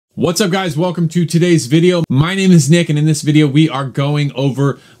What's up, guys? Welcome to today's video. My name is Nick, and in this video we are going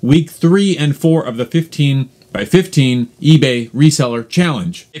over week 3 and 4 of the 15 by 15 eBay reseller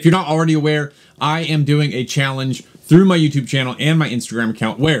challenge. If you're not already aware, I am doing a challenge through my YouTube channel and my Instagram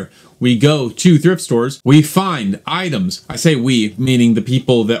account where we go to thrift stores, we find items. I say we, meaning the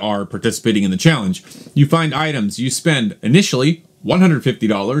people that are participating in the challenge. You find items, you spend initially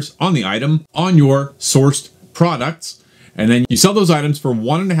 $150 on the item on your sourced products, and then you sell those items for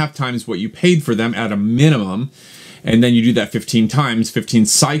 1.5 times what you paid for them at a minimum. And then you do that 15 times, 15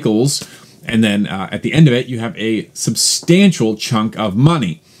 cycles. And then at the end of it, you have a substantial chunk of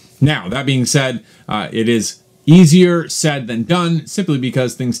money. Now, that being said, it is easier said than done simply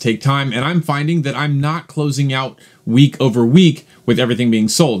because things take time. And I'm finding that I'm not closing out week over week with everything being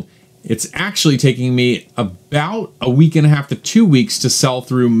sold. It's actually taking me about a week and a half to 2 weeks to sell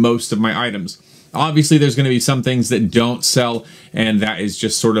through most of my items. Obviously, there's going to be some things that don't sell, and that is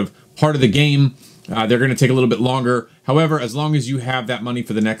just sort of part of the game. They're going to take a little bit longer. However, as long as you have that money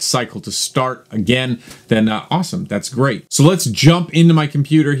for the next cycle to start again, then awesome. That's great. So let's jump into my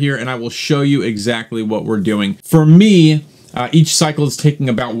computer here, and I will show you exactly what we're doing. For me, each cycle is taking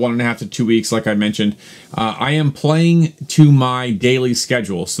about 1.5 to 2 weeks, like I mentioned. I am playing to my daily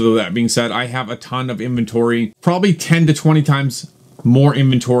schedule. So that being said, I have a ton of inventory, probably 10 to 20 times more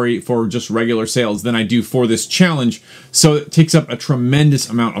inventory for just regular sales than I do for this challenge. So it takes up a tremendous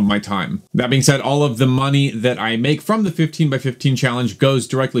amount of my time. That being said, all of the money that I make from the 15 by 15 challenge goes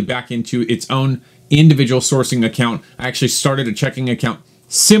directly back into its own individual sourcing account. I actually started a checking account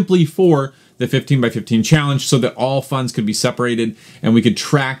simply for the 15 by 15 challenge so that all funds could be separated and we could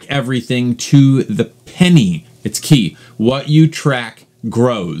track everything to the penny. It's key. What you track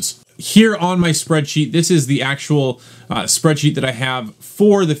grows. Here on my spreadsheet, this is the actual spreadsheet that I have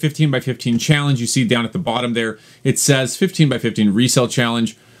for the 15 by 15 challenge. You see down at the bottom there, it says 15 by 15 resale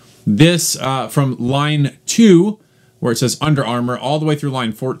challenge. This from line 2, where it says Under Armour, all the way through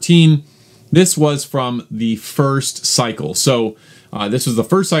line 14. This was from the first cycle. So this was the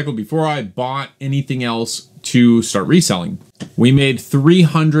first cycle before I bought anything else to start reselling. We made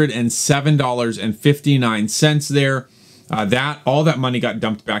 $307.59 there. All that money got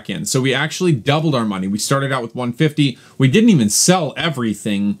dumped back in. So we actually doubled our money. We started out with $150. We didn't even sell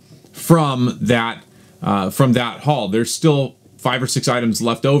everything from that haul. There's still 5 or 6 items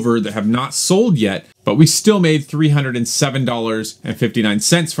left over that have not sold yet, but we still made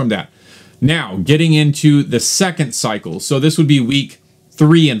 $307.59 from that. Now, getting into the second cycle. So this would be week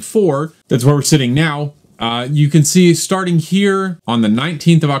 3 and 4. That's where we're sitting now. You can see starting here on the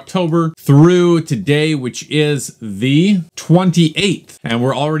 19th of October through today, which is the 28th, and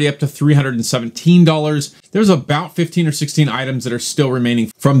we're already up to $317. There's about 15 or 16 items that are still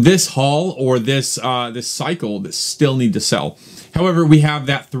remaining from this haul or this cycle that still need to sell. However, we have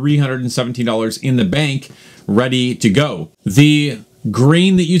that $317 in the bank ready to go. The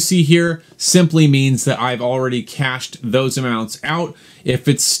green that you see here simply means that I've already cashed those amounts out. If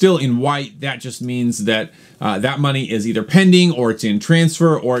it's still in white, that just means that that money is either pending or it's in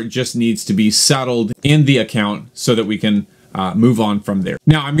transfer or it just needs to be settled in the account so that we can move on from there.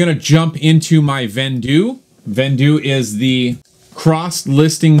 Now I'm going to jump into my Vendoo. Vendoo is the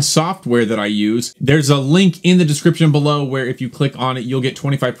cross-listing software that I use. There's a link in the description below where if you click on it, you'll get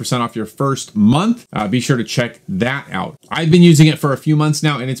 25% off your first month. Be sure to check that out. I've been using it for a few months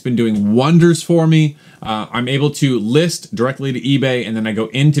now and it's been doing wonders for me. I'm able to list directly to eBay, and then I go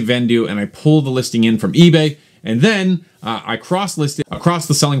into Vendoo and I pull the listing in from eBay, and then I cross-list it across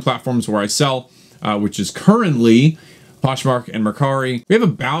the selling platforms where I sell, which is currently Poshmark and Mercari. We have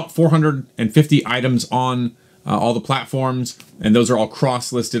about 450 items on all the platforms, and those are all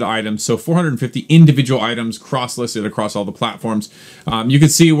cross-listed items. So 450 individual items cross-listed across all the platforms. You can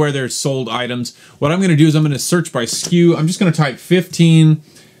see where there's sold items. What I'm going to do is I'm going to search by SKU. I'm just going to type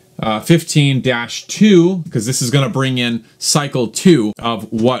 15-2 because this is going to bring in cycle 2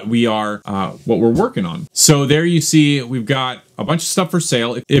 of what we're working on. So there you see we've got a bunch of stuff for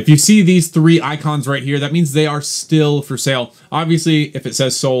sale. If you see these 3 icons right here, that means they are still for sale. Obviously, if it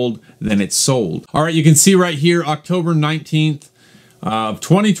says sold, then it's sold. All right, you can see right here, October 19th of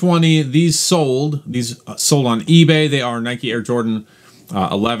 2020, these sold on eBay. They are Nike Air Jordan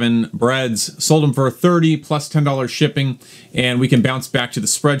 11 breads. Sold them for $30 plus $10 shipping, and we can bounce back to the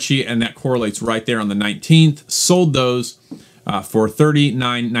spreadsheet, and that correlates right there on the 19th. Sold those for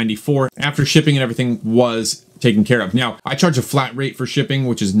 $39.94 after shipping and everything was taken care of. Now, I charge a flat rate for shipping,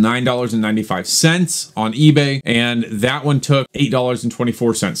 which is $9.95 on eBay, and that one took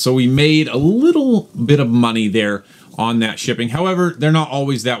 $8.24. So we made a little bit of money there on that shipping. However, they're not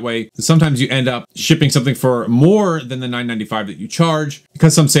always that way. Sometimes you end up shipping something for more than the $9.95 that you charge.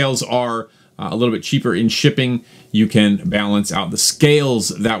 Because some sales are a little bit cheaper in shipping, you can balance out the scales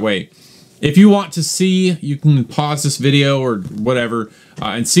that way. If you want to see, you can pause this video or whatever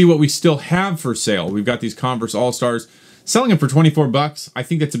and see what we still have for sale. We've got these Converse All-Stars, selling them for 24 bucks. I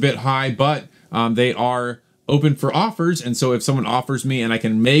think that's a bit high, but they are open for offers. And so if someone offers me and I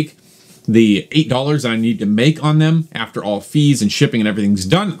can make the $8 I need to make on them after all fees and shipping and everything's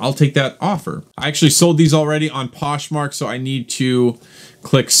done, I'll take that offer. I actually sold these already on Poshmark, so I need to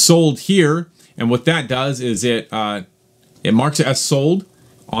click sold here. And what that does is it marks it as sold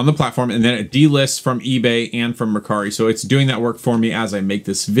on the platform, and then it delists from eBay and from Mercari. So it's doing that work for me as I make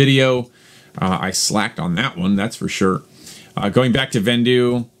this video. I slacked on that one, that's for sure. Going back to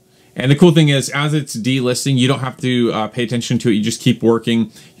Vendu. And the cool thing is, as it's delisting, you don't have to pay attention to it. You just keep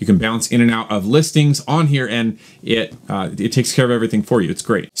working. You can bounce in and out of listings on here, and it takes care of everything for you. It's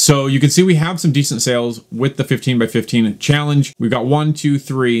great. So you can see we have some decent sales with the 15 by 15 challenge. We've got 1, 2,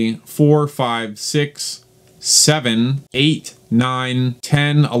 3, 4, 5, 6, 7, 8, 9,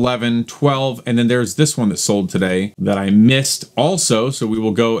 10, 11, 12, and then there's this one that sold today that I missed also. So we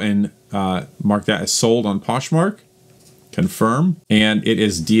will go and mark that as sold on Poshmark. Confirm, and it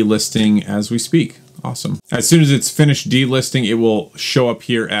is delisting as we speak. Awesome. As soon as it's finished delisting, it will show up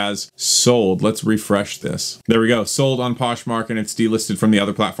here as sold. Let's refresh this. There we go, sold on Poshmark, and it's delisted from the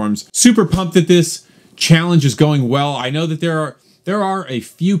other platforms. Super pumped that this challenge is going well. I know that there are a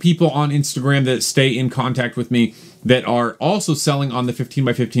few people on Instagram that stay in contact with me that are also selling on the 15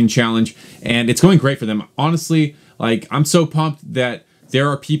 by 15 challenge, and it's going great for them. Honestly, like, I'm so pumped that there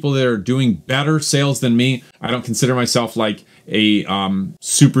are people that are doing better sales than me. I don't consider myself like a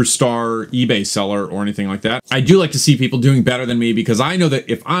superstar eBay seller or anything like that. I do like to see people doing better than me, because I know that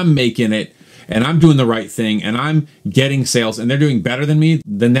if I'm making it and I'm doing the right thing and I'm getting sales and they're doing better than me,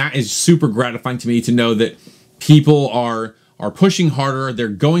 then that is super gratifying to me, to know that people are pushing harder, they're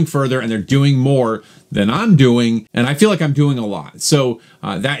going further, and they're doing more than I'm doing, and I feel like I'm doing a lot. So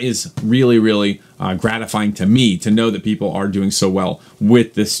that is really, really gratifying to me, to know that people are doing so well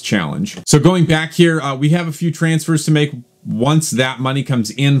with this challenge. So going back here, we have a few transfers to make once that money comes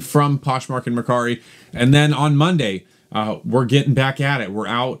in from Poshmark and Mercari, and then on Monday, we're getting back at it. We're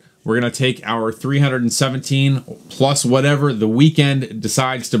out. We're gonna take our 317 plus whatever the weekend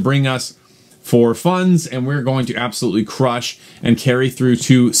decides to bring us for funds, and we're going to absolutely crush and carry through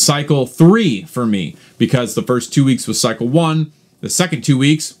to cycle 3 for me, because the first 2 weeks was cycle 1. The second 2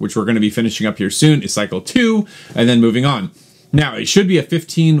 weeks, which we're going to be finishing up here soon, is cycle 2, and then moving on. Now, it should be a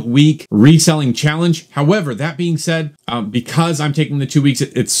 15-week reselling challenge. However, that being said, because I'm taking the 2 weeks,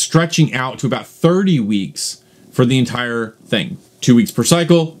 it's stretching out to about 30 weeks for the entire thing. 2 weeks per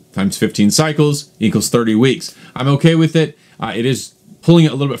cycle times 15 cycles equals 30 weeks. I'm okay with it. It is pulling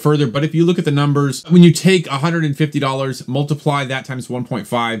it a little bit further, but if you look at the numbers, when you take $150, multiply that times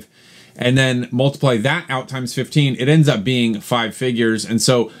 1.5, and then multiply that out times 15, it ends up being 5 figures. And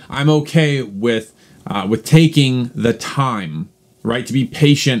so I'm okay with taking the time, right, to be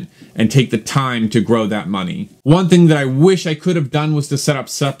patient and take the time to grow that money. One thing that I wish I could have done was to set up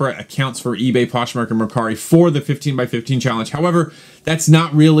separate accounts for eBay, Poshmark, and Mercari for the 15 by 15 challenge. However, that's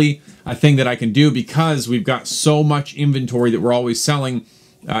not really a thing that I can do, because we've got so much inventory that we're always selling.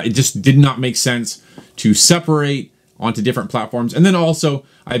 It just did not make sense to separate onto different platforms. And then also,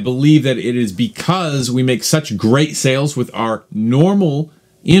 I believe that it is because we make such great sales with our normal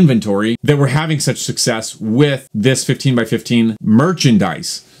inventory that we're having such success with this 15 by 15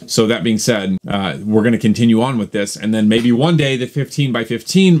 merchandise. So that being said, we're going to continue on with this, and then maybe one day the 15 by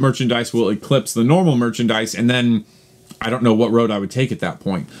 15 merchandise will eclipse the normal merchandise, and then I don't know what road I would take at that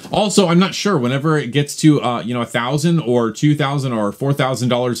point. Also, I'm not sure, whenever it gets to $1,000 or $2,000 or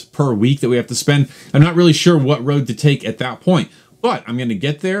 $4,000 per week that we have to spend, I'm not really sure what road to take at that point. But I'm going to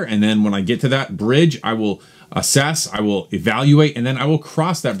get there, and then when I get to that bridge, I will assess, I will evaluate, and then I will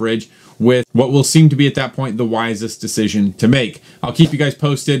cross that bridge with what will seem to be at that point the wisest decision to make. I'll keep you guys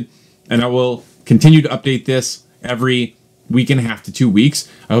posted, and I will continue to update this every week and a half to 2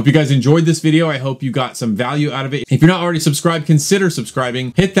 weeks. I hope you guys enjoyed this video. I hope you got some value out of it. If you're not already subscribed, consider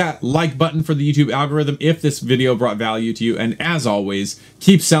subscribing. Hit that like button for the YouTube algorithm if this video brought value to you. And as always,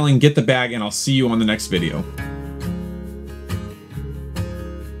 keep selling, get the bag, and I'll see you on the next video.